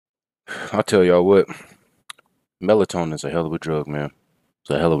I'll tell y'all what, melatonin is a hell of a drug, man. It's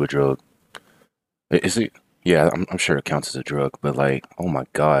a hell of a drug. Is it? Yeah, I'm sure it counts as a drug, but like, oh my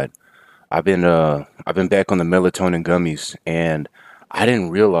God. I've been back on the melatonin gummies and I didn't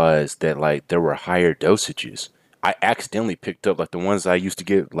realize that like there were higher dosages. I accidentally picked up like the ones I used to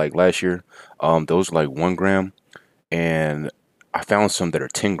get like last year. Those were like 1 gram and I found some that are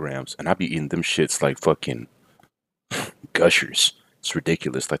 10 grams and I be eating them shits like fucking gushers. It's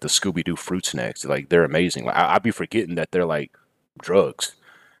ridiculous. Like the Scooby Doo fruit snacks. Like they're amazing. Like I be forgetting that they're like drugs.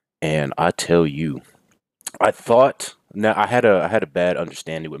 And I tell you, I thought now I had a bad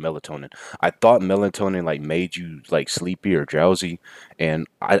understanding with melatonin. I thought melatonin like made you like sleepy or drowsy, and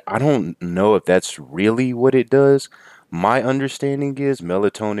I don't know if that's really what it does. My understanding is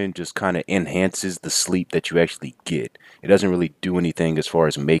melatonin just kind of enhances the sleep that you actually get. It doesn't really do anything as far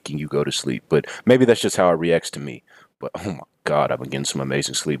as making you go to sleep, but maybe that's just how it reacts to me. But oh my God, I've been getting some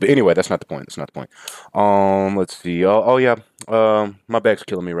amazing sleep. But anyway, that's not the point. That's not the point. Let's see. Oh yeah. My back's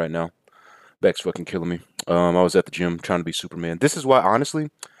killing me right now. Back's fucking killing me. I was at the gym trying to be Superman. This is why, honestly,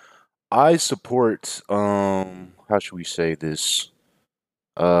 I support. How should we say this?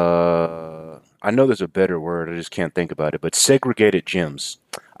 I know there's a better word. I just can't think about it. But segregated gyms.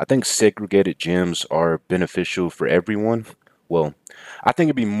 I think segregated gyms are beneficial for everyone. Well, I think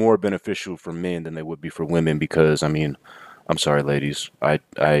it'd be more beneficial for men than they would be for women because, I mean, I'm sorry, ladies.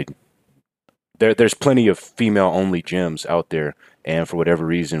 There's plenty of female-only gyms out there, and for whatever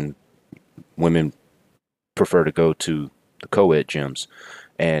reason, women prefer to go to the co-ed gyms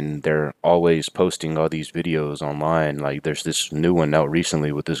and they're always posting all these videos online. Like there's this new one out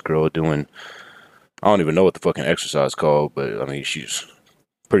recently with this girl doing, I don't even know what the fucking exercise called, but I mean she's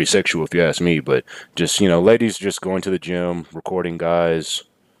pretty sexual if you ask me. But just, ladies just going to the gym, recording guys,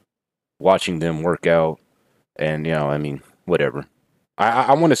 watching them work out, and I mean, whatever.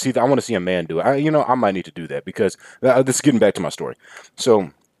 I want to see I want to see a man do it. I might need to do that because this is getting back to my story.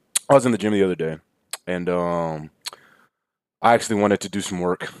 So I was in the gym the other day, and I actually wanted to do some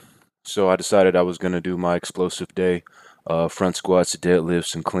work, so I decided I was gonna do my explosive day, front squats,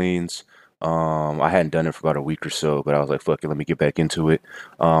 deadlifts, and cleans. I hadn't done it for about a week or so, but I was like, "Fuck it, let me get back into it."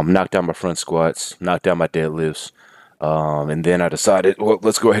 Knocked out my front squats, knocked out my deadlifts, and then I decided, well,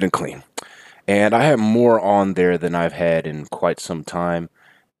 let's go ahead and clean. And I had more on there than I've had in quite some time.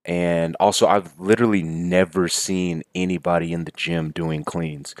 And also, I've literally never seen anybody in the gym doing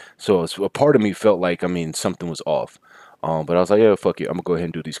cleans. So a part of me felt like, I mean, something was off. But I was like, yeah, fuck it. I'm gonna go ahead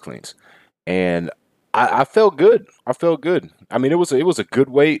and do these cleans. And I felt good. I felt good. I mean, it was a good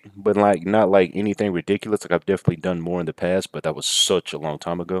weight, but like not like anything ridiculous. Like I've definitely done more in the past, but that was such a long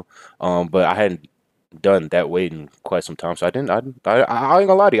time ago. But I hadn't done that weight in quite some time, so I didn't. I ain't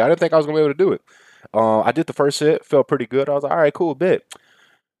gonna lie to you. I didn't think I was gonna be able to do it. I did the first set, felt pretty good. I was like, all right, cool, bet.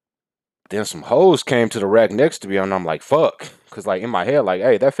 Then some hoes came to the rack next to me, and I'm like, fuck. Because, like, in my head, like,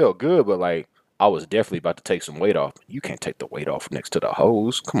 hey, that felt good, but, like, I was definitely about to take some weight off. You can't take the weight off next to the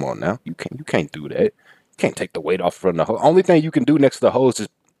hose. Come on now. You can't do that. You can't take the weight off from the hose. Only thing you can do next to the hose is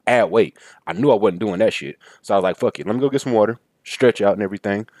add weight. I knew I wasn't doing that shit. So I was like, fuck it. Let me go get some water, stretch out and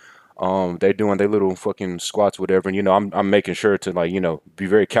everything. They doing their little fucking squats, whatever. And, I'm making sure to, like, be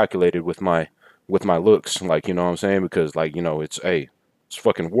very calculated with my looks. Like, you know what I'm saying? Because, like, it's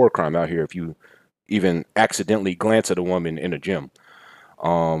fucking war crime out here if you even accidentally glance at a woman in a gym.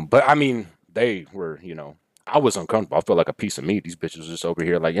 But I mean, they were, I was uncomfortable. I felt like a piece of meat. These bitches was just over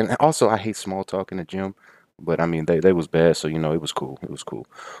here, like, and also I hate small talk in the gym. But I mean, they was bad, so it was cool. It was cool.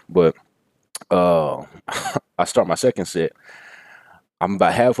 But uh, I start my second set. I'm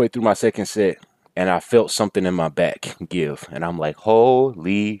about halfway through my second set, and I felt something in my back give, and I'm like,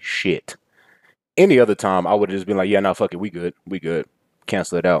 holy shit. Any other time, I would have just been like, yeah, no, fuck it, we good,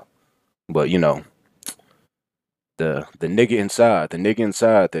 cancel it out. But the nigga inside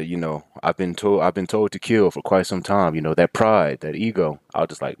that I've been told to kill for quite some time. That pride, that ego. I was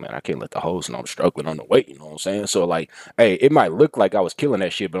just like, man, I can't let the hoes know I'm struggling on the weight. You know what I'm saying? So like, hey, it might look like I was killing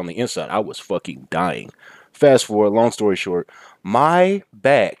that shit, but on the inside, I was fucking dying. Fast forward, long story short, my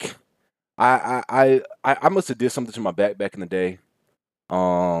back. I must have did something to my back in the day.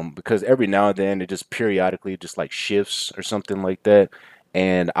 Because every now and then it just periodically just like shifts or something like that.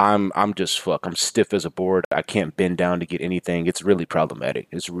 And I'm just fuck. I'm stiff as a board. I can't bend down to get anything. It's really problematic.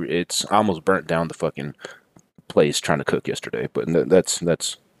 It's I almost burnt down the fucking place trying to cook yesterday. But that's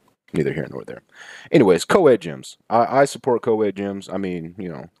neither here nor there. Anyways, co-ed gyms. I support co-ed gyms. I mean,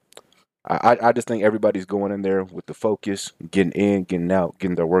 I just think everybody's going in there with the focus, getting in, getting out,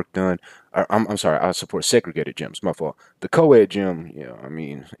 getting their work done. I'm sorry, I support segregated gyms. My fault. The co-ed gym, I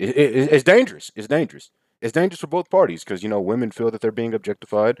mean, it's dangerous. It's dangerous. it's dangerous for both parties because women feel that they're being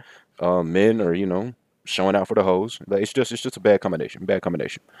objectified, men are showing out for the hoes. Like, it's just a bad combination. Bad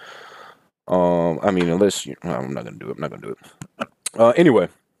combination. I mean, unless I'm not gonna do it. I'm not gonna do it. Anyway,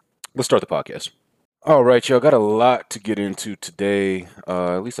 let's start the podcast. All right, y'all got a lot to get into today.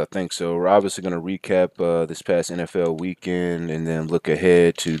 At least I think so. We're obviously going to recap this past NFL weekend and then look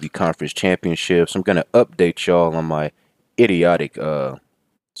ahead to the conference championships. I'm going to update y'all on my idiotic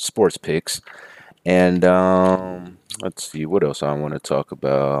sports picks. And let's see what else I want to talk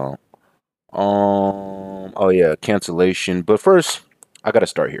about. Oh yeah, cancellation. But first, I got to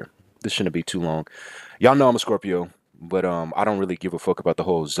start here. This shouldn't be too long. Y'all know I'm a Scorpio, but I don't really give a fuck about the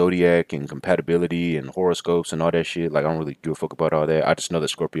whole zodiac and compatibility and horoscopes and all that shit. Like, I don't really give a fuck about all that. I just know that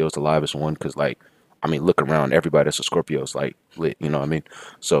Scorpio's the livest one because, like, I mean, look around. Everybody that's a Scorpio is like lit. You know what I mean?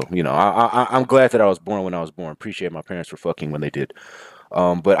 So, I'm glad that I was born when I was born. Appreciate my parents for fucking when they did.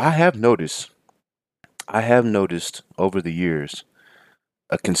 But I have noticed over the years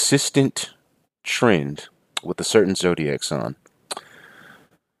a consistent trend with a certain zodiac sign.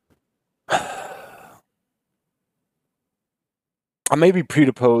 I may be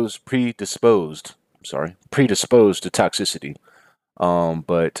predisposed to toxicity.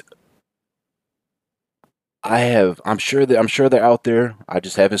 But I'm sure they're out there. I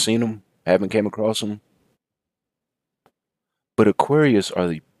just haven't seen them, haven't came across them. But Aquarius are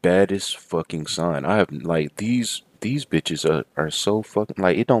the baddest fucking sign. I have like these bitches are so fucking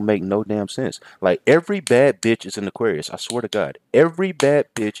like it don't make no damn sense. Like every bad bitch is an Aquarius. I swear to God, every bad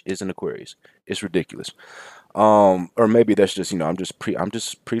bitch is an Aquarius. It's ridiculous. Or maybe that's just I'm just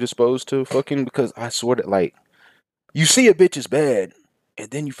predisposed to fucking because I swear that like you see a bitch is bad, and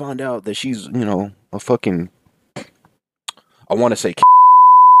then you find out that she's a fucking I want to say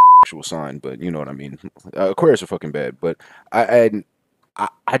actual sign, but you know what I mean. Aquarius are fucking bad, but I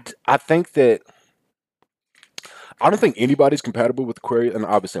I think that I don't think anybody's compatible with Aquarius, and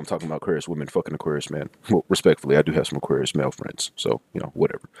obviously I'm talking about Aquarius women fucking Aquarius man. Well, respectfully, I do have some Aquarius male friends, so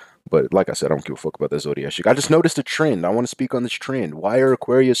whatever. But like I said, I don't give a fuck about that zodiac shit. I just noticed a trend. I want to speak on this trend. Why are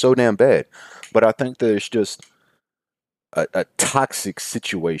Aquarius so damn bad? But I think that it's just a toxic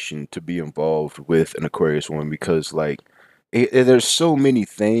situation to be involved with an Aquarius woman because there's so many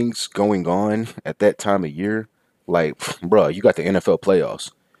things going on at that time of year. Like, bruh, you got the NFL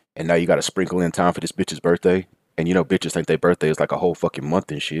playoffs, and now you got to sprinkle in time for this bitch's birthday, and bitches think their birthday is like a whole fucking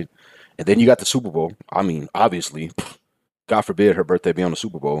month and shit. And then you got the Super Bowl. I mean, obviously, God forbid her birthday be on the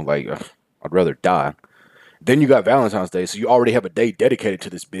Super Bowl. Like, I'd rather die. Then you got Valentine's Day, so you already have a day dedicated to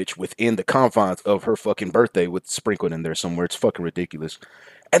this bitch within the confines of her fucking birthday with sprinkled in there somewhere. It's fucking ridiculous.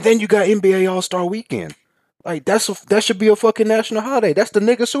 And then you got NBA All Star Weekend. Like that should be a fucking national holiday. That's the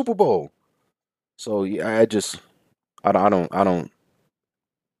nigga Super Bowl. So yeah, I don't.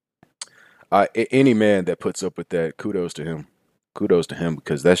 Any man that puts up with that, kudos to him. Kudos to him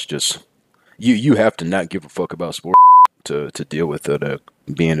because that's just you have to not give a fuck about sports to deal with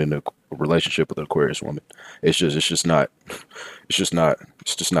being in a relationship with an Aquarius woman. It's just not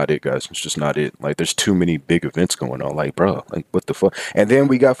it, guys. It's just not it. Like there's too many big events going on. Like, bro, like what the fuck? And then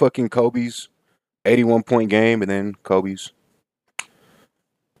we got fucking Kobe's 81-point game, and then Kobe's,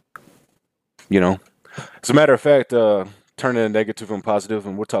 As a matter of fact, turning a negative and positive,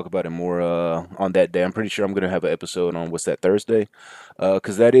 and we'll talk about it more on that day. I'm pretty sure I'm going to have an episode on what's that Thursday,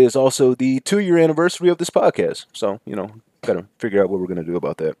 because that is also the 2-year anniversary of this podcast. So got to figure out what we're going to do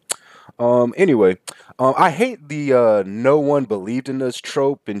about that. Anyway, I hate the no one believed in us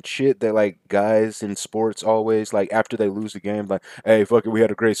trope and shit that like guys in sports always like after they lose the game, like, hey, fuck it, we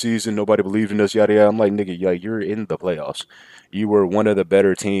had a great season, nobody believed in us, yada yada. I'm like, nigga, yeah, you're in the playoffs. You were one of the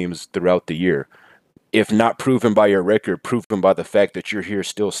better teams throughout the year. If not proven by your record, proven by the fact that you're here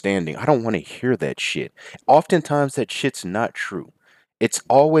still standing. I don't want to hear that shit. Oftentimes that shit's not true. It's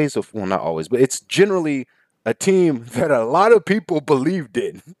always well, not always, but it's generally a team that a lot of people believed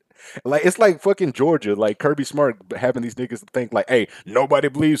in. Like it's like fucking Georgia, like Kirby Smart having these niggas think like, "Hey, nobody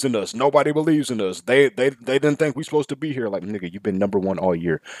believes in us. Nobody believes in us. They didn't think we supposed to be here." Like, nigga, you've been number one all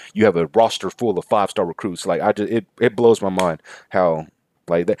year. You have a roster full of 5-star recruits. Like, it blows my mind how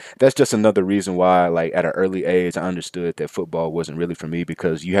like that's just another reason why like at an early age I understood that football wasn't really for me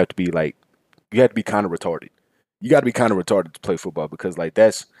because you have to be kind of retarded. You got to be kind of retarded to play football because like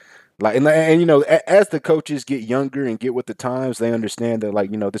that's like and as the coaches get younger and get with the times, they understand that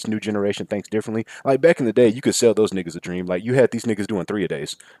like this new generation thinks differently. Like back in the day, you could sell those niggas a dream. Like you had these niggas doing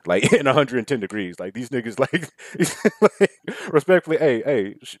 3-a-days, like in 110 degrees. Like these niggas like, like respectfully,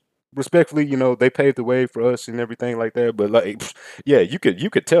 hey, respectfully, they paved the way for us and everything like that. But like, yeah, you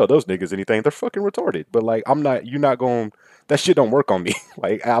could tell those niggas anything. They're fucking retarded. But like, I'm not. You're not going. That shit don't work on me.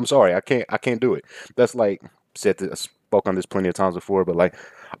 Like, I'm sorry, I can't do it. That's like said. This, spoke on this plenty of times before. But like,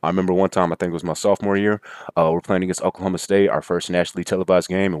 I remember one time. I think it was my sophomore year. We're playing against Oklahoma State, our first nationally televised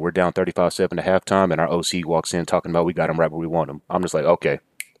game, and we're down 35-7 at halftime. And our OC walks in talking about we got him right where we want him. I'm just like, okay,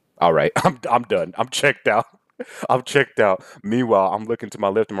 all right, I'm done. I'm checked out. I'm checked out. Meanwhile, I'm looking to my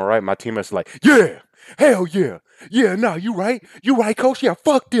left and my right. My teammates are like, yeah, hell yeah, yeah. No, you right, coach. Yeah,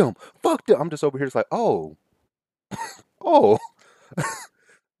 fuck them. I'm just over here, just like, oh,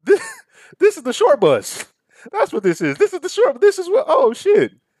 this, this is the short bus. That's what this is. This is the short. This is what. Oh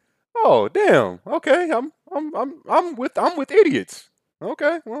shit. Oh damn. Okay, I'm with idiots.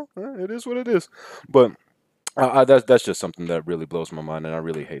 Okay, well, it is what it is. But that's just something that really blows my mind, and I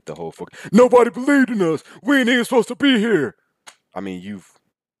really hate the whole fuck. Nobody believed in us. We ain't even supposed to be here. I mean, you've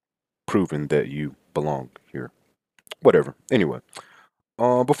proven that you belong here. Whatever. Anyway,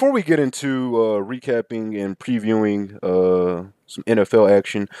 before we get into recapping and previewing some NFL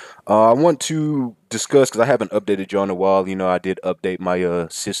action, I want to discuss because I haven't updated you in a while. I did update my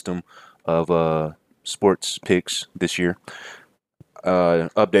system of sports picks this year.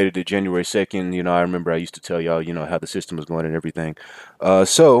 Updated it January 2nd. I remember I used to tell y'all, how the system was going and everything.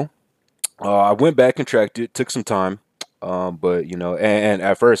 So I went back and tracked it. Took some time. But and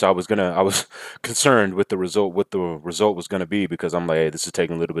at first I was concerned with the result, what the result was gonna be, because I'm like, hey, this is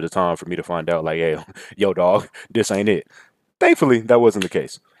taking a little bit of time for me to find out. Like, hey, yo, dog, this ain't it. Thankfully, that wasn't the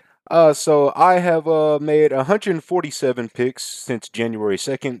case. So I have made 147 picks since January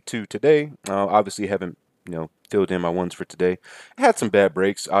 2nd to today. Obviously, haven't filled in my ones for today. I had some bad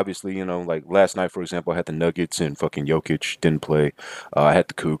breaks. Obviously, like last night, for example, I had the Nuggets and fucking Jokic didn't play. I had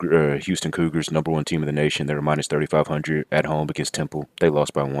the Houston Cougars, number one team in the nation. They were minus 3,500 at home against Temple. They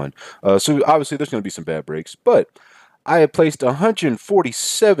lost by one. So obviously, there's going to be some bad breaks. But I have placed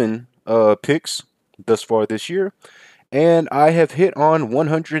 147 picks thus far this year, and I have hit on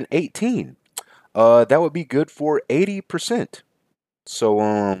 118. That would be good for 80%.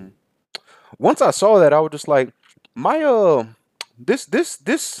 So once I saw that, I was just like, my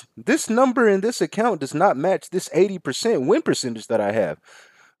this number in this account does not match this 80% win percentage that I have.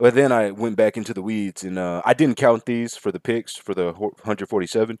 But then I went back into the weeds, and I didn't count these for the picks for the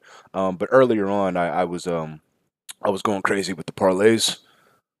 147. But earlier on, I was going crazy with the parlays.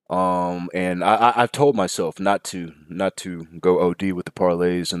 And I've told myself not to go OD with the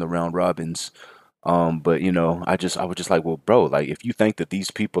parlays and the round robins. But I was just like, well, bro, like if you think that these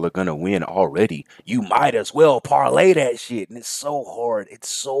people are gonna win already, you might as well parlay that shit. And it's so hard. It's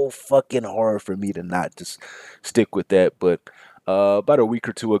so fucking hard for me to not just stick with that. But about a week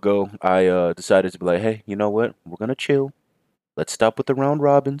or two ago, I decided to be like, hey, you know what? We're gonna chill. Let's stop with the round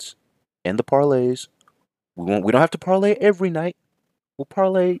robins and the parlays. We don't have to parlay every night. We'll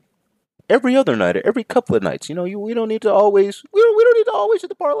parlay every other night or every couple of nights. We don't need to always we don't need to always hit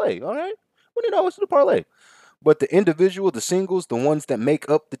the parlay. All right, we need to always hit the parlay. But the individual, the singles, the ones that make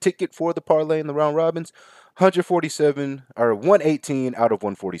up the ticket for the parlay and the round robins, 147 or 118 out of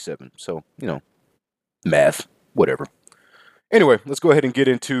 147. So math, whatever. Anyway, let's go ahead and get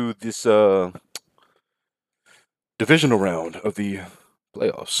into this divisional round of the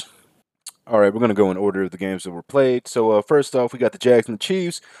playoffs. All right, we're going to go in order of the games that were played. So, first off, we got the Jags and the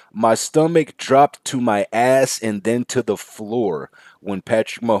Chiefs. My stomach dropped to my ass and then to the floor when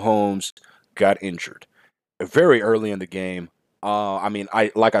Patrick Mahomes got injured. Very early in the game. I mean,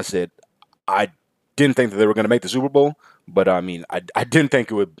 like I said, I didn't think that they were going to make the Super Bowl, but I mean, I didn't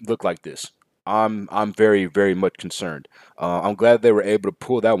think it would look like this. I'm very, very much concerned. I'm glad they were able to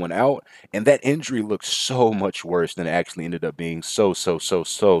pull that one out, and that injury looked so much worse than it actually ended up being. So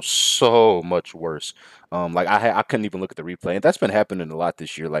much worse. Like I couldn't even look at the replay, and that's been happening a lot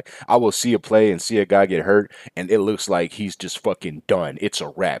this year. Like I will see a play and see a guy get hurt, and it looks like he's just fucking done. It's a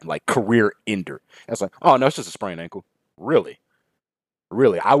wrap, like career ender. It's like, oh no, it's just a sprained ankle. Really,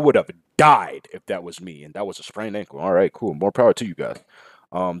 really, I would have died if that was me, and that was a sprained ankle. All right, cool. More power to you guys.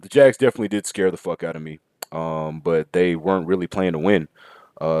 The Jags definitely did scare the fuck out of me, but they weren't really playing to win.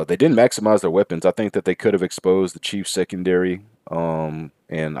 They didn't maximize their weapons. I think that they could have exposed the Chiefs secondary.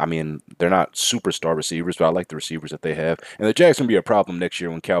 And I mean, they're not superstar receivers, but I like the receivers that they have. And the Jags can be a problem next year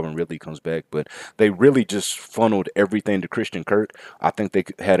when Calvin Ridley comes back. But they really just funneled everything to Christian Kirk. I think they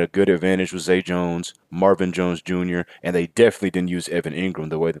had a good advantage with Zay Jones, Marvin Jones Jr., and they definitely didn't use Evan Ingram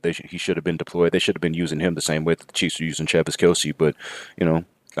the way that he should have been deployed. They should have been using him the same way that the Chiefs are using Travis Kelce. But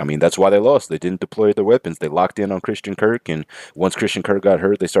I mean, that's why they lost. They didn't deploy their weapons. They locked in on Christian Kirk, and once Christian Kirk got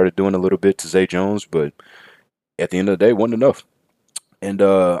hurt, they started doing a little bit to Zay Jones, but at the end of the day, wasn't enough. And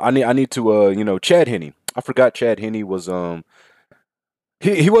I need to Chad Henne. I forgot Chad Henne was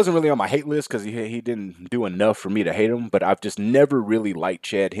he wasn't really on my hate list because he didn't do enough for me to hate him, but I've just never really liked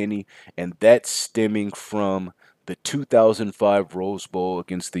Chad Henne, and that's stemming from the 2005 Rose Bowl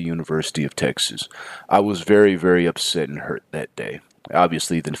against the University of Texas. I was very, very upset and hurt that day.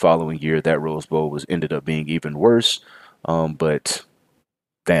 Obviously, the following year, that Rose Bowl was ended up being even worse. But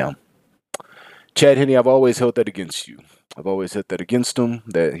damn, Chad Henne, I've always held that against you. I've always held that against him,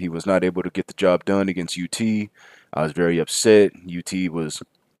 that he was not able to get the job done against UT. I was very upset. UT was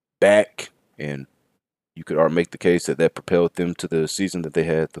back, and you could make the case that that propelled them to the season that they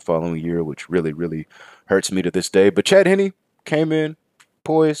had the following year, which really, really hurts me to this day. But Chad Henne came in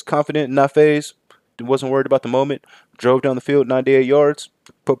poised, confident, not phased, wasn't worried about the moment, drove down the field 98 yards,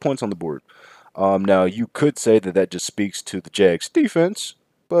 put points on the board. Now, you could say that that just speaks to the Jags defense,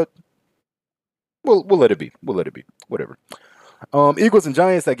 but we'll let it be. We'll let it be. Whatever. Eagles and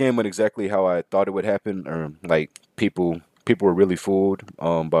Giants. That game went exactly how I thought it would happen. Like people were really fooled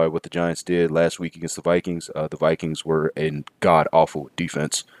by what the Giants did last week against the Vikings. The Vikings were in god awful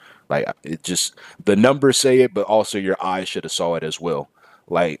defense. Like it just the numbers say it, but also your eyes should have saw it as well.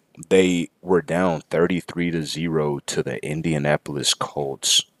 Like they were down 33-0 to the Indianapolis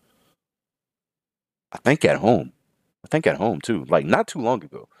Colts. I think at home. I think at home too. Like not too long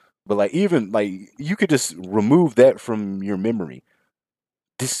ago. But like even like you could just remove that from your memory.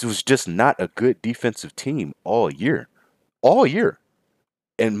 This was just not a good defensive team all year. All year.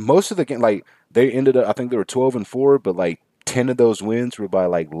 And most of the game like they ended up I think they were 12-4, but like 10 of those wins were by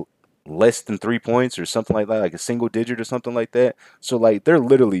like less than 3 points or something like that, like a single digit or something like that. So like they're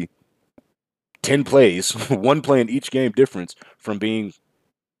literally 10 plays, one play in each game difference from being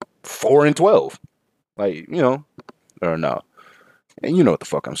 4-12. Like, or no. And you know what the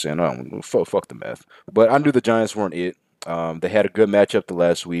fuck I'm saying. I don't fuck the math. But I knew the Giants weren't it. They had a good matchup the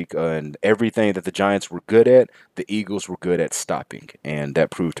last week, and everything that the Giants were good at, the Eagles were good at stopping, and that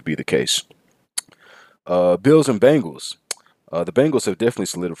proved to be the case. Bills and Bengals. The Bengals have definitely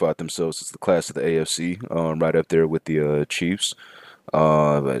solidified themselves as the class of the AFC, right up there with the Chiefs.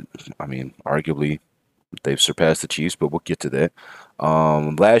 But I mean, arguably they've surpassed the Chiefs, but we'll get to that.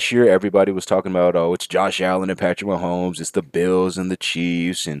 Last year, everybody was talking about, oh, it's Josh Allen and Patrick Mahomes, it's the Bills and the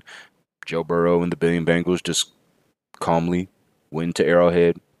Chiefs, and Joe Burrow and the Bengals just calmly went to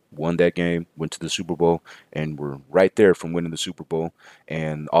Arrowhead, won that game, went to the Super Bowl, and were right there from winning the Super Bowl.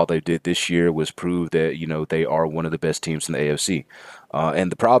 And all they did this year was prove that, they are one of the best teams in the AFC.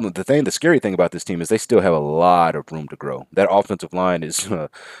 And the scary thing about this team is they still have a lot of room to grow. That offensive line is,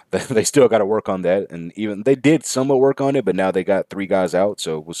 they still got to work on that. And even they did somewhat work on it, but now they got 3 guys out.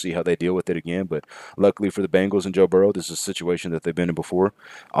 So we'll see how they deal with it again. But luckily for the Bengals and Joe Burrow, this is a situation that they've been in before.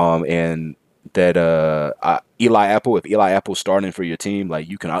 And that Eli Apple, if Eli Apple's starting for your team, like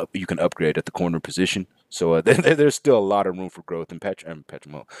you can upgrade at the corner position. So there's still a lot of room for growth. And Patrick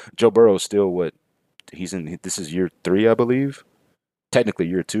Mahomes, Joe Burrow is still what he's in. This is year 3, I believe. Technically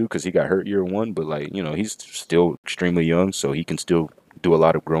year 2 because he got hurt year 1, but like he's still extremely young, so he can still do a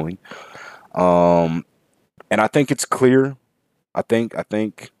lot of growing. And I think it's clear. I think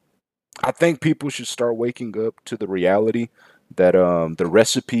people should start waking up to the reality that the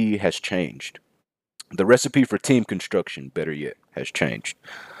recipe has changed. The recipe for team construction, better yet, has changed.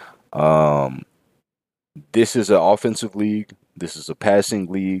 Um, this is an offensive league. This is a passing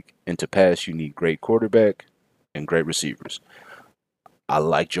league, and to pass, you need great quarterback and great receivers. I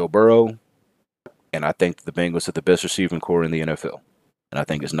like Joe Burrow, and I think the Bengals have the best receiving core in the NFL, and I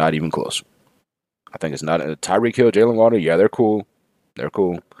think it's not even close. I think it's not Tyreek Hill, Jalen Water. Yeah, they're cool. They're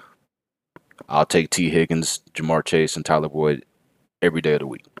cool. I'll take T. Higgins, Jamar Chase, and Tyler Boyd every day of the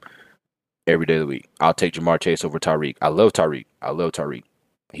week. Every day of the week. I'll take Jamar Chase over Tyreek. I love Tyreek. I love Tyreek.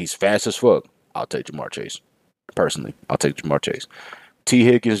 He's fast as fuck. I'll take Jamar Chase. Personally, I'll take Jamar Chase. T.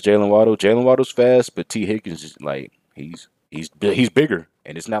 Higgins, Jalen Waddle. Jalen Waddle's fast, but T. Higgins is like he's bigger,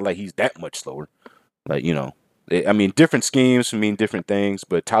 and it's not like he's that much slower. Like I mean, different schemes mean different things,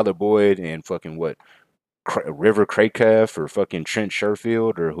 but Tyler Boyd and fucking what River Craycraft or fucking Trent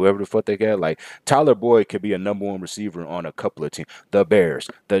Sherfield or whoever the fuck they got. Like Tyler Boyd could be a #1 receiver on a couple of teams. The Bears,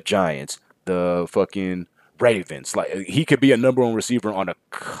 the Giants, the fucking Ravens. Like he could be a #1 receiver on a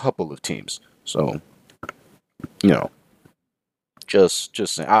couple of teams. So, you know, just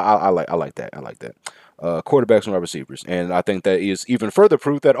saying. I like that. I like that. Quarterbacks and wide receivers, and I think that is even further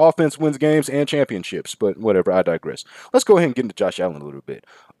proof that offense wins games and championships. But whatever, I digress. Let's go ahead and get into Josh Allen a little bit.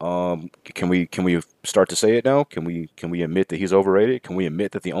 Can we start to say it now? Can we admit that he's overrated? Can we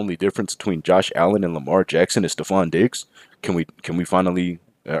admit that the only difference between Josh Allen and Lamar Jackson is Stephon Diggs? Can we finally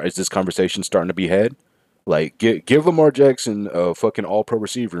is this conversation starting to be had? Like, give Lamar Jackson a fucking all-pro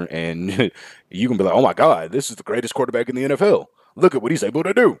receiver, and you can be like, oh my god, this is the greatest quarterback in the NFL. Look at what he's able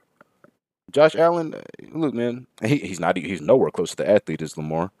to do. Josh Allen, look, man, he's nowhere close to the athlete as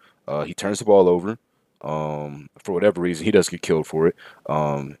Lamar. He turns the ball over. For whatever reason, he does get killed for it.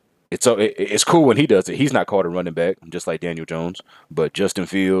 It's cool when he does it. He's not called a running back, just like Daniel Jones. But Justin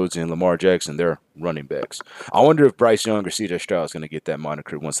Fields and Lamar Jackson, they're running backs. I wonder if Bryce Young or C.J. Stroud is going to get that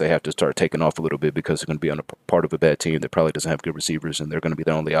moniker once they have to start taking off a little bit because they're going to be on a part of a bad team that probably doesn't have good receivers, and they're going to be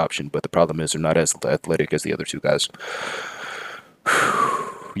their only option. But the problem is they're not as athletic as the other two guys.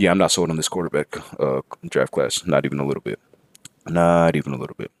 Yeah, I'm not sold on this quarterback draft class. Not even a little bit. Not even a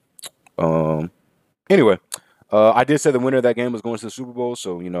little bit. Um. Anyway, I did say the winner of that game was going to the Super Bowl,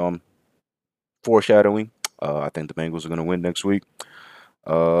 so I'm foreshadowing. I think the Bengals are going to win next week.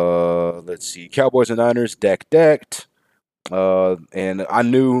 Let's see, Cowboys and Niners, decked. And I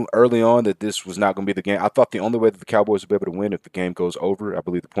knew early on that this was not going to be the game. I thought the only way that the Cowboys would be able to win if the game goes over. I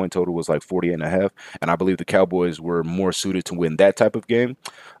believe the point total was like 48.5, and I believe the Cowboys were more suited to win that type of game.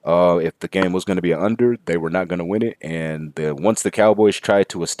 If the game was going to be under, they were not going to win it. And once the Cowboys tried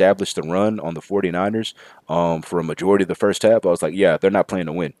to establish the run on the 49ers for a majority of the first half, I was like, yeah, they're not playing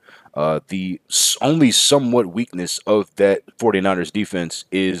to win. The only somewhat weakness of that 49ers defense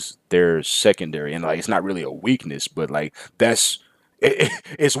is their secondary. And like it's not really a weakness, but like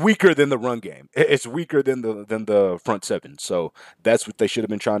it's weaker than the run game. It's weaker than the front seven. So that's what they should have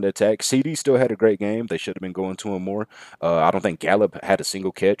been trying to attack. CD still had a great game. They should have been going to him more. I don't think Gallup had a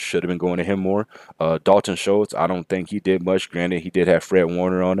single catch. Should have been going to him more. Dalton Schultz, I don't think he did much. Granted, he did have Fred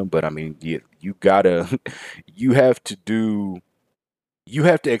Warner on him, but I mean, you gotta, you have to do you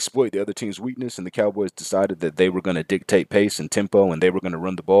have to exploit the other team's weakness, and the Cowboys decided that they were going to dictate pace and tempo, and they were going to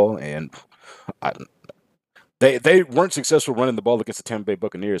run the ball. And I, they weren't successful running the ball against the Tampa Bay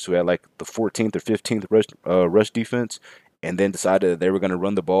Buccaneers, who had like the 14th or 15th rush defense, and then decided that they were going to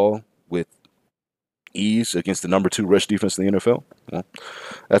run the ball with ease against the number 2 rush defense in the NFL. Well,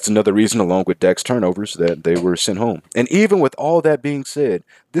 that's another reason, along with Dak's turnovers, that they were sent home. And even with all that being said,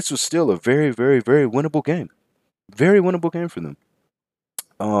 this was still a very, very, very winnable game. Very winnable game for them.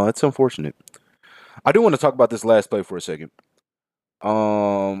 It's unfortunate. I do want to talk about this last play for a second.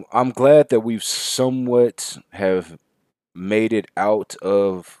 I'm glad that we've somewhat have made it out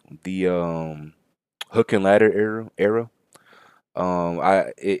of the hook and ladder era.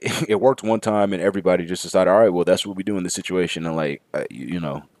 It worked one time, and everybody just decided, all right, well, that's what we do in this situation, and like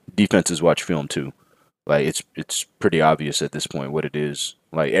defenses watch film too. Like it's pretty obvious at this point what it is.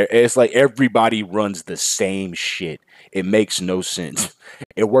 Like it's like everybody runs the same shit. It makes no sense.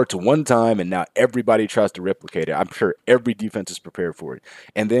 It worked one time, and now everybody tries to replicate it. I'm sure every defense is prepared for it.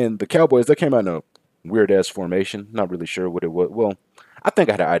 And then the Cowboys, they came out in a weird ass formation. Not really sure what it was. Well, I think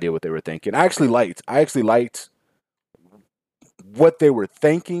I had an idea what they were thinking. I actually liked what they were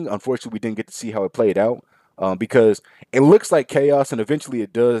thinking. Unfortunately, we didn't get to see how it played out because it looks like chaos, and eventually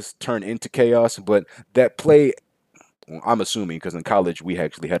it does turn into chaos. But that play, well, I'm assuming because in college we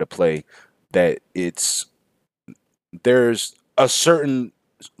actually had a play that there's a certain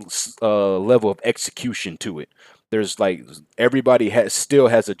level of execution to it. There's like everybody still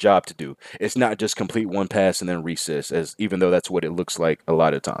has a job to do. It's not just complete one pass and then recess, as even though that's what it looks like a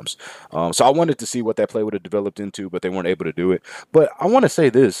lot of times. So I wanted to see what that play would have developed into, but they weren't able to do it. But I want to say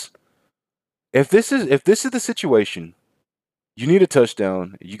this: if this is the situation, you need a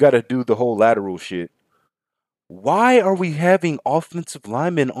touchdown. You got to do the whole lateral shit. Why are we having offensive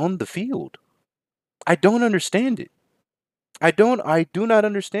linemen on the field? I don't understand it. I do not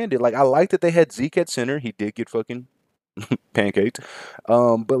understand it. Like I like that they had Zeke at center. He did get fucking pancaked.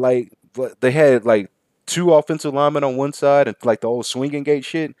 But they had like 2 offensive linemen on one side and like the old swinging gate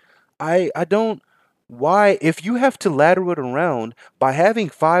shit. I don't why if you have to lateral it around by having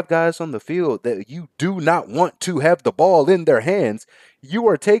 5 guys on the field that you do not want to have the ball in their hands, you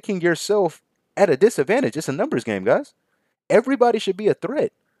are taking yourself at a disadvantage. It's a numbers game, guys. Everybody should be a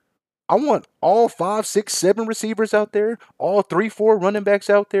threat. I want all 5, 6, 7 receivers out there, all 3, 4 running backs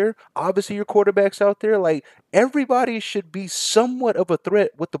out there, obviously your quarterbacks out there. Like everybody should be somewhat of a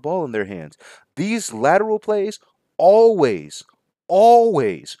threat with the ball in their hands. These lateral plays always,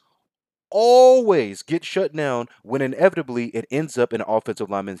 always, always get shut down when inevitably it ends up in an offensive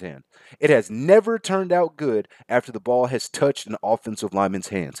lineman's hand. It has never turned out good after the ball has touched an offensive lineman's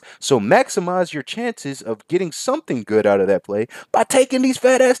hands. So maximize your chances of getting something good out of that play by taking these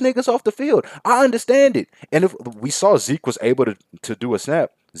fat ass niggas off the field. I understand it. And if we saw Zeke was able to do a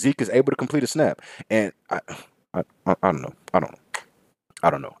snap, Zeke is able to complete a snap. And I don't know. I don't know. I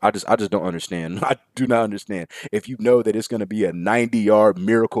don't know. I just don't understand. I do not understand. If you know that it's going to be a 90-yard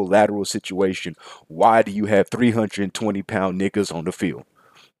miracle lateral situation, why do you have 320-pound niggas on the field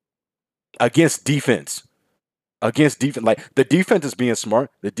against defense? Against defense, like the defense is being smart.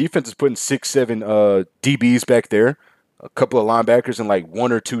 The defense is putting 6, 7 DBs back there, a couple of linebackers, and like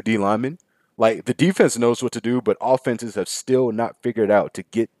one or two D linemen. Like the defense knows what to do, but offenses have still not figured out to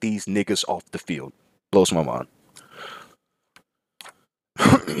get these niggas off the field. Blows my mind.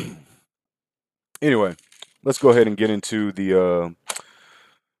 Anyway, let's go ahead and get into the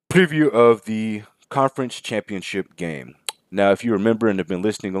preview of the conference championship game. Now, if you remember and have been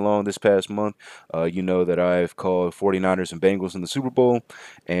listening along this past month, you know that I've called 49ers and Bengals in the Super Bowl,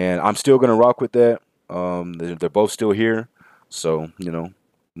 and I'm still going to rock with that. They're both still here, so,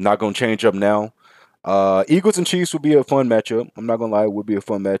 not going to change up now. Eagles and Chiefs would be a fun matchup. I'm not gonna lie, it would be a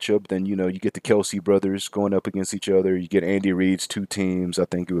fun matchup. Then you get the Kelsey brothers going up against each other. You get Andy Reid's two teams. I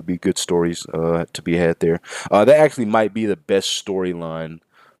think it would be good stories to be had there. That actually might be the best storyline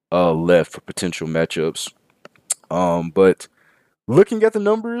left for potential matchups. But looking at the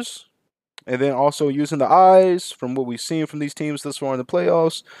numbers and then also using the eyes from what we've seen from these teams thus far in the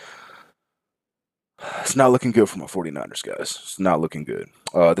playoffs, it's not looking good for my 49ers, guys. It's not looking good.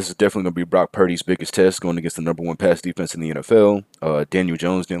 This is definitely going to be Brock Purdy's biggest test going against the number one pass defense in the NFL. Daniel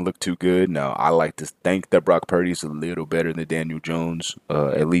Jones didn't look too good. Now, I like to think that Brock Purdy's a little better than Daniel Jones.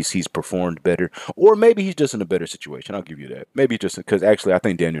 At least he's performed better. Or maybe he's just in a better situation. I'll give you that. Maybe just because actually I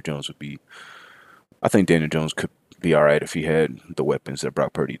think Daniel Jones could be all right if he had the weapons that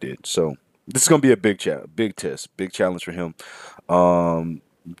Brock Purdy did. So this is going to be a big test, big challenge for him.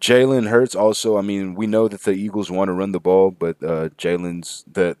 Jalen Hurts also, I mean, we know that the Eagles want to run the ball, but Jalen's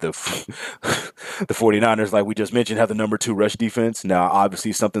the 49ers, like we just mentioned, have the number 2 rush defense. Now,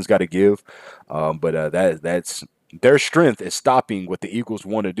 obviously, something's got to give, but that's their strength is stopping what the Eagles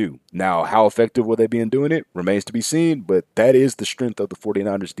want to do. Now, how effective will they be in doing it remains to be seen, but that is the strength of the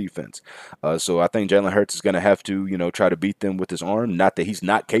 49ers defense. So I think Jalen Hurts is going to have to, try to beat them with his arm. Not that he's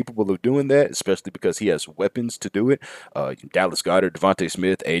not capable of doing that, especially because he has weapons to do it. Dallas Goedert, Devontae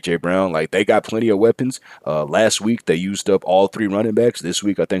Smith, A.J. Brown, like they got plenty of weapons. Last week, they used up all 3 running backs. This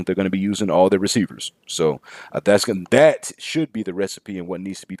week, I think they're going to be using all their receivers. So that should be the recipe and what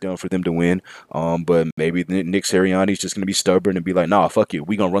needs to be done for them to win. But maybe Nick Sirianni's just going to be stubborn and be like, nah, fuck you.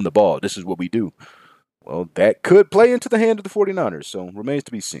 We're going to run the ball. This is what we do. Well, that could play into the hand of the 49ers, so remains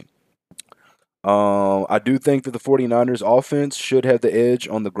to be seen. I do think that the 49ers offense should have the edge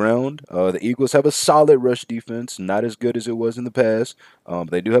on the ground. The Eagles have a solid rush defense, not as good as it was in the past.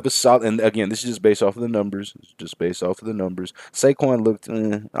 They do have a solid, and again, this is just based off of the numbers. It's just based off of the numbers. Saquon looked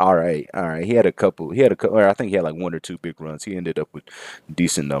all right, all right. Or I think he had like 1 or 2 big runs. He ended up with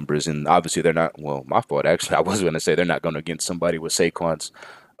decent numbers, and obviously they're not. Well, my fault actually. I was going to say they're not going to against somebody with Saquon's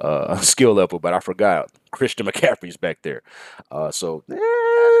skill level, but I forgot Christian McCaffrey's back there. So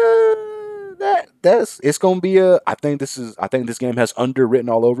that's it's gonna be a I think this game has underwritten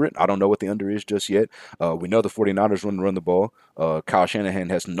all over it. I don't know what the under is just yet. We know the 49ers run the ball. Kyle Shanahan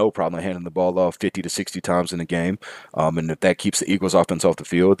has no problem handing the ball off 50 to 60 times in a game. And if that keeps the Eagles offense off the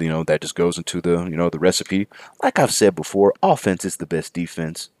field, that just goes into the recipe. Like I've said before, offense is the best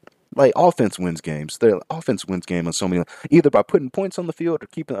defense. Like offense wins games. Their offense wins game on so many, either by putting points on the field or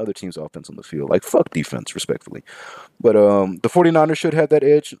keeping the other team's offense on the field. Like fuck defense, respectfully. But the 49ers should have that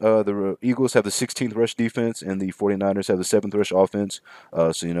edge. The Eagles have the 16th rush defense, and the 49ers have the 7th rush offense.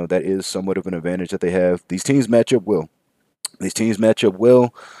 So that is somewhat of an advantage that they have. These teams match up well.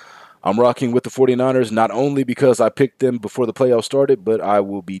 I'm rocking with the 49ers not only because I picked them before the playoffs started, but I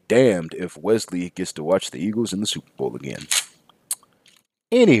will be damned if Wesley gets to watch the Eagles in the Super Bowl again.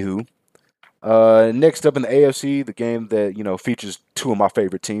 Anywho, next up in the AFC, the game that features 2 of my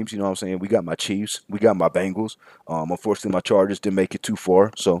favorite teams. You know what I'm saying? We got my Chiefs, we got my Bengals. Unfortunately, my Chargers didn't make it too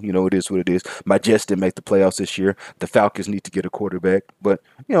far, so it is what it is. My Jets didn't make the playoffs this year. The Falcons need to get a quarterback, but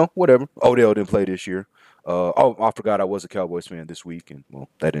whatever. Odell didn't play this year. I forgot I was a Cowboys fan this week, and well,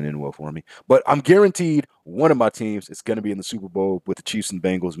 that didn't end well for me. But I'm guaranteed one of my teams is going to be in the Super Bowl with the Chiefs and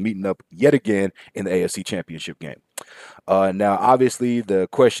Bengals meeting up yet again in the AFC Championship game. Now, obviously, the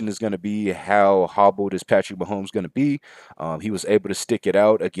question is going to be how hobbled is Patrick Mahomes going to be? He was able to stick it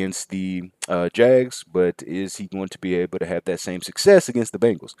out against the Jags, but is he going to be able to have that same success against the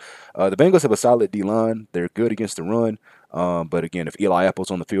Bengals? The Bengals have a solid D-line. They're good against the run. But again, if Eli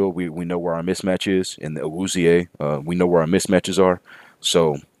Apple's on the field, we know where our mismatch is. And the Awuzie, we know where our mismatches are.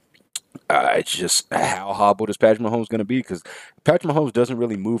 So It's just how hobbled is Patrick Mahomes going to be? Because Patrick Mahomes doesn't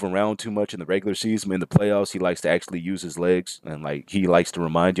really move around too much in the regular season. In the playoffs, he likes to actually use his legs, and like he likes to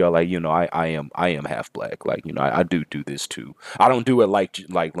remind y'all, like I am half black. Like I do this too. I don't do it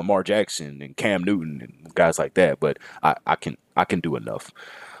like Lamar Jackson and Cam Newton and guys like that, but I can do enough.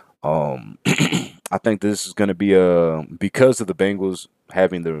 I think this is going to be because of the Bengals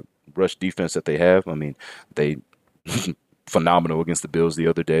having the rush defense that they have. I mean, they phenomenal against the Bills the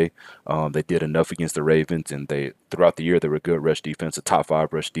other day. They did enough against the Ravens, and they throughout the year they were a good rush defense, a top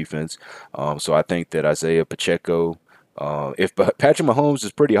five rush defense. So I think that Isaiah Pacheco. If Patrick Mahomes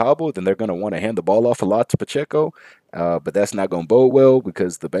is pretty hobbled, then they're going to want to hand the ball off a lot to Pacheco. But that's not going to bode well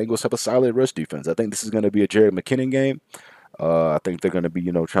because the Bengals have a solid rush defense. I think this is going to be a Jared McKinnon game. I think they're going to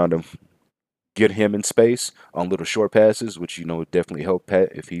be, trying to get him in space on little short passes, which, would definitely help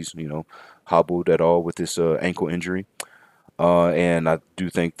Pat if he's, hobbled at all with this ankle injury. And I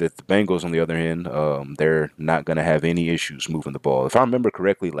do think that the Bengals, on the other hand, they're not going to have any issues moving the ball. If I remember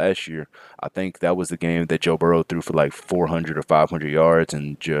correctly, last year, I think that was the game that Joe Burrow threw for like 400 or 500 yards,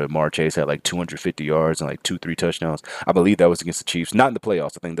 and Jamar Chase had like 250 yards and like 2, 3 touchdowns. I believe that was against the Chiefs, not in the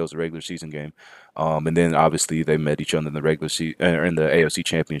playoffs. I think that was a regular season game. And then obviously they met each other in the regular season or in the AFC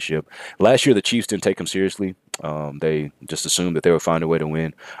Championship. Last year, the Chiefs didn't take them seriously. They just assumed that they would find a way to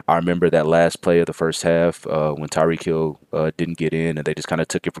win. I remember that last play of the first half when Tyreek Hill didn't get in, and they just kind of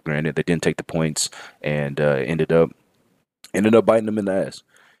took it for granted. They didn't take the points, and ended up biting them in the ass.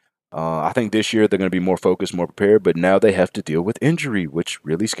 I think this year they're going to be more focused, more prepared, but now they have to deal with injury, which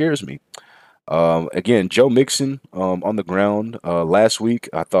really scares me. Again, Joe Mixon on the ground. Last week,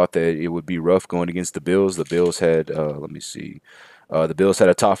 I thought that it would be rough going against the Bills. The Bills had, let me see, the Bills had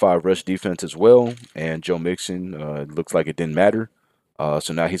a top five rush defense as well, and Joe Mixon looks like it didn't matter.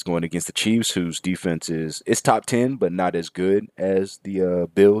 So now he's going against the Chiefs, whose defense is top 10, but not as good as the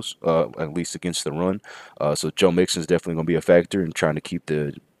Bills, at least against the run. So Joe Mixon is definitely going to be a factor in trying to keep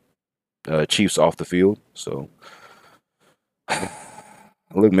the Chiefs off the field. So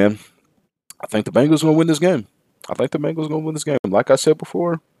look, man, I think the Bengals going to win this game. I think the Bengals going to win this game. Like I said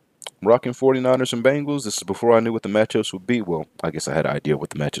before, I'm rocking 49ers and Bengals. This is before I knew what the matchups would be. Well, I guess I had an idea what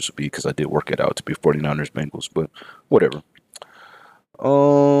the matchups would be because I did work it out to be 49ers Bengals, but whatever.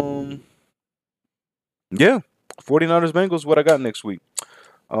 Um, yeah, 49ers Bengals. What I got next week?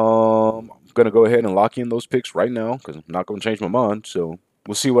 I'm gonna go ahead and lock in those picks right now because I'm not gonna change my mind. So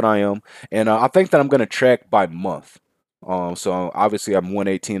we'll see what I am, and I think that I'm gonna track by month. So obviously I'm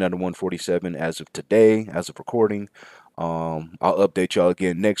 118 out of 147 as of today, as of recording. I'll update y'all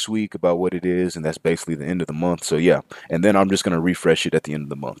again next week about what it is, and that's basically the end of the month. So yeah, and then I'm just gonna refresh it at the end of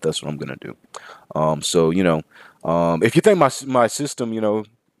the month. That's what I'm gonna do. So if you think my system,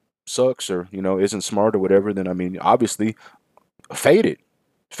 sucks or isn't smart or whatever, then I mean, obviously, fade it,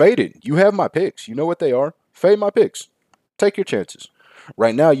 fade it. You have my picks. You know what they are. Fade my picks. Take your chances.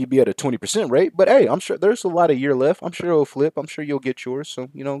 Right now, you'd be at a 20% rate, but hey, I'm sure there's a lot of year left. I'm sure it'll flip. I'm sure you'll get yours. So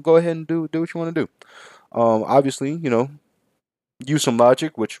go ahead and do what you want to do. Obviously, use some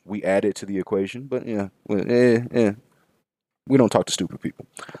logic, which we added to the equation. But yeah, we don't talk to stupid people.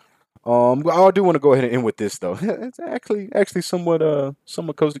 I do want to go ahead and end with this though. It's actually somewhat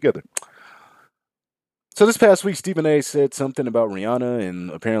goes together. So this past week, Stephen A. said something about Rihanna,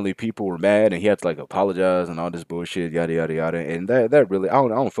 and apparently people were mad, and he had to like apologize and all this bullshit, yada yada yada. And that really, I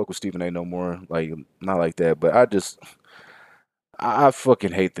don't fuck with Stephen A. no more, like not like that. But I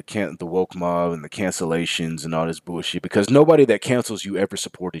fucking hate the woke mob and the cancellations and all this bullshit because nobody that cancels you ever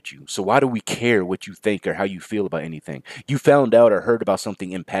supported you. So why do we care what you think or how you feel about anything? You found out or heard about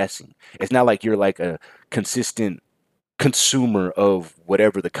something in passing. It's not like you're like a consistent consumer of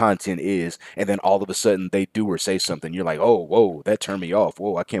whatever the content is, and then all of a sudden they do or say something. You're like, oh, whoa, that turned me off.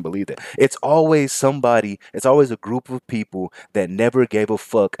 Whoa, I can't believe that. It's always somebody, it's always a group of people that never gave a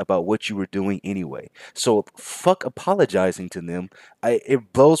fuck about what you were doing anyway. So fuck apologizing to them.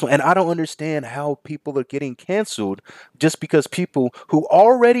 It blows my, and I don't understand how people are getting canceled just because people who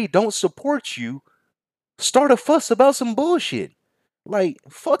already don't support you start a fuss about some bullshit. Like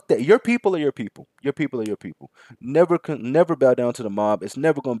fuck that. Your people are your people. Your people are your people. Never bow down to the mob. It's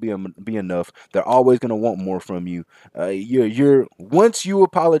never gonna be enough. They're always gonna want more from you. You're once you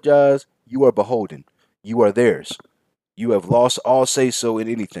apologize, you are beholden. You are theirs. You have lost all say so in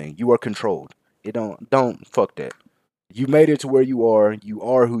anything. You are controlled. It don't fuck that. You made it to where you are. You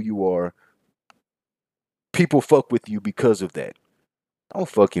are who you are. People fuck with you because of that. Don't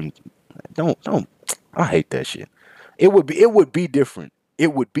fucking don't. I hate that shit. It would be different.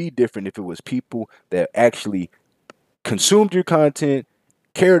 It would be different if it was people that actually consumed your content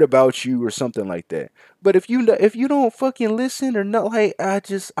cared about you or something like that. But if you don't fucking listen or not, like I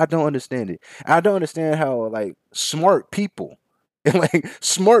don't understand it. I don't understand how like smart people and like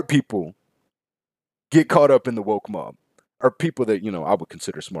smart people get caught up in the woke mob. Or people that, I would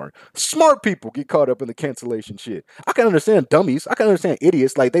consider smart. Smart people get caught up in the cancellation shit. I can understand dummies. I can understand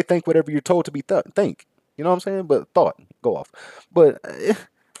idiots. Like, they think whatever you're told to be think. You know what I'm saying? But thought, go off. But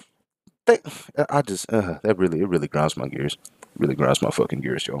they, I just, it really grinds my gears. Really grinds my fucking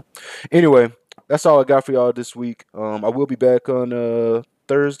gears, y'all. Anyway, that's all I got for y'all this week. I will be back on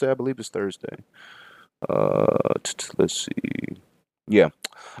Thursday. I believe it's Thursday. Let's see. Yeah,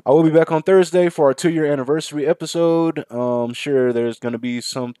 I will be back on Thursday for our 2-year anniversary episode. Sure, there's gonna be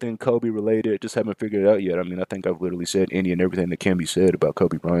something Kobe related. Just haven't figured it out yet. I mean, I think I've literally said any and everything that can be said about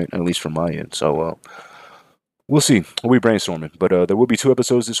Kobe Bryant, at least from my end. So we'll see. We'll be brainstorming, but there will be 2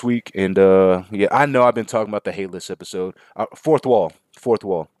 episodes this week. And yeah, I know I've been talking about the hate list episode. Fourth wall, fourth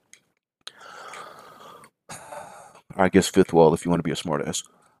wall. I guess fifth wall if you want to be a smartass.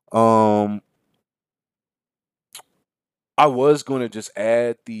 I was going to just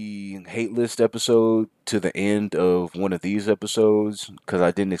add the hate list episode to the end of one of these episodes because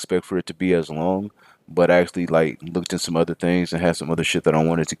I didn't expect for it to be as long, but I actually like looked at some other things and had some other shit that I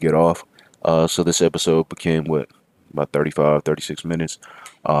wanted to get off. So this episode became what, about 35, 36 minutes.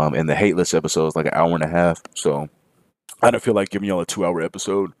 And the hate list episode is like an hour and a half. So I don't feel like giving y'all a 2-hour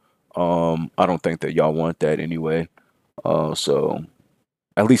episode. I don't think that y'all want that anyway. So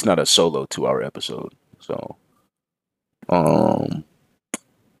at least not a solo 2-hour episode. So um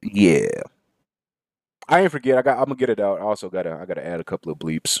yeah. I ain't forget. I'm gonna get it out. I gotta add a couple of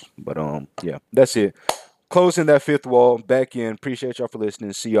bleeps. But yeah, that's it. Closing that fifth wall. Back in. Appreciate y'all for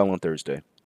listening. See y'all on Thursday.